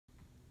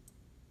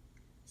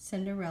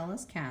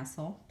Cinderella's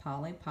Castle,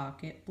 Polly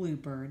Pocket,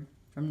 Bluebird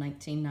from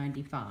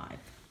 1995.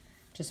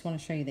 Just want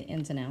to show you the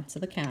ins and outs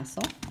of the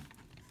castle.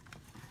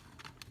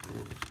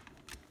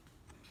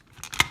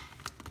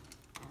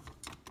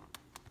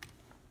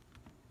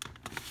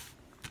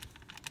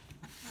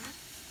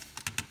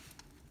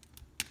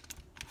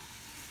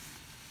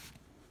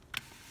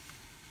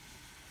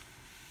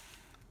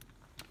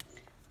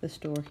 This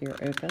door here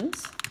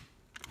opens.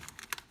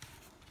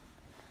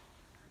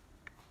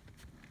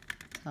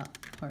 Top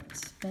part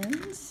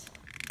spins.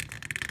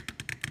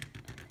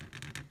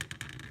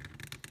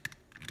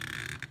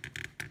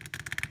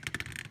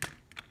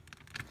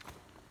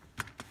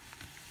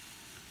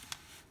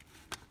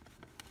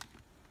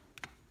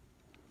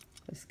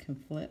 This can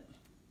flip.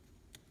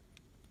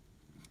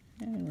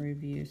 And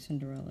review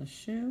Cinderella's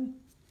shoe.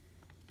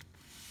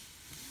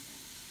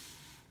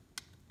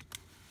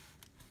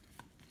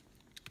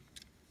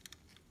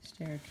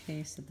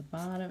 Staircase at the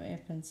bottom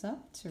opens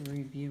up to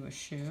review a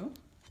shoe.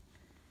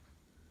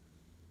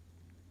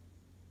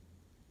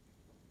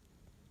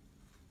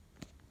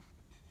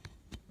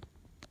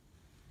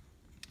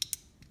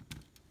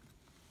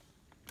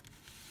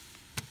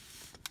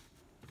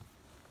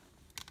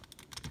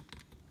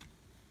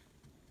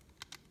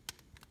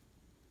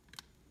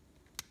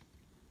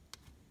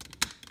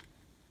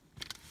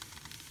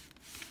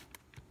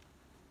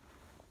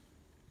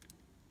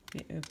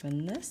 We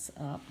open this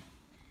up,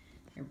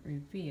 it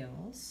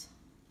reveals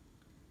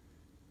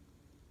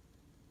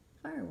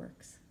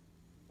fireworks.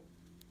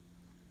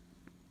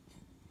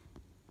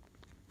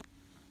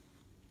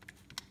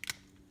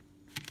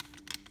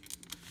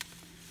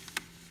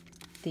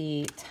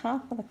 The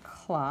top of the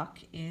clock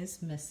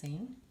is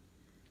missing.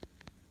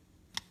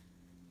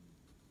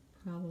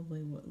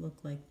 Probably would look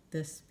like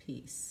this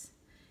piece.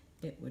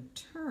 It would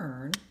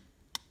turn,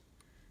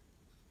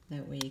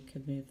 that way you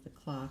could move the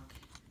clock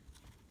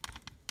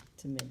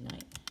to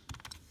midnight.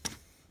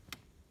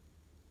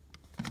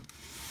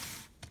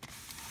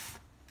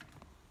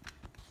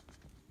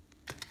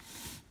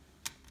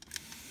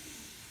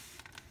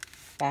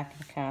 Back of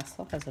the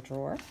castle has a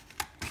drawer.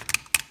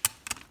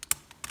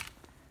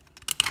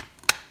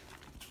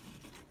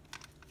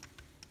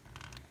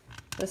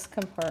 This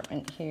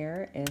compartment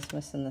here is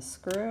missing the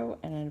screw,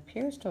 and it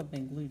appears to have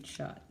been glued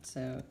shut,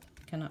 so it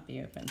cannot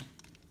be opened.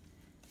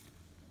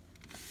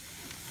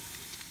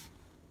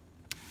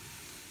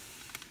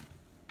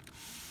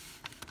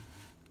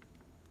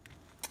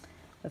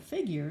 The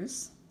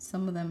figures,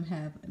 some of them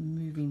have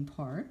moving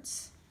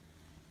parts.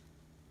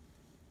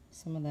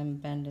 Some of them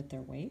bend at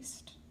their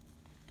waist.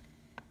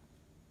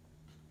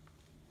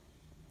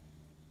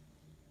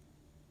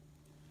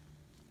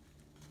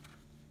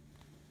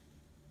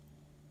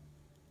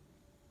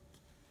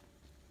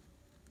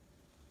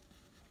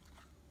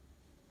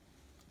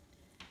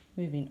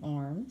 Moving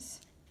arms.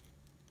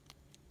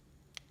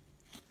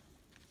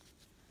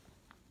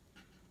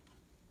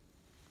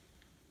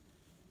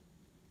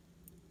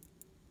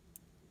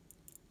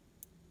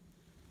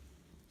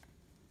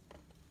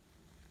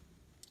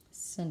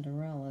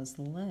 Cinderella's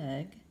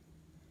leg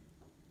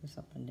goes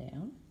up and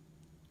down.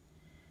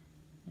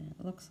 And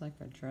it looks like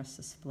her dress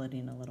is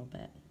splitting a little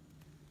bit.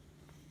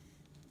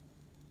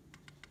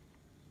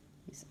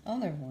 These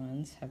other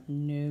ones have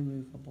no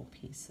movable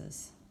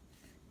pieces.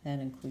 That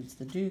includes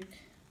the Duke,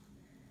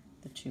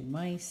 the two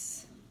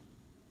mice,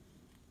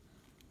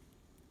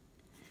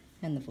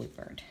 and the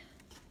Bluebird.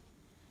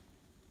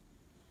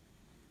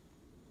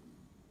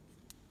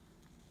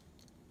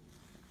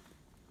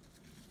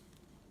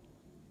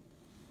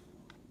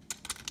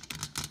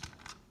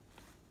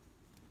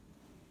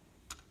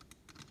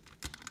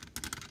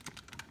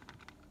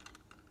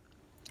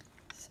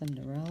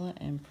 Cinderella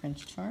and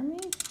Prince Charming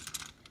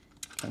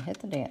can hit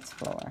the dance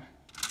floor.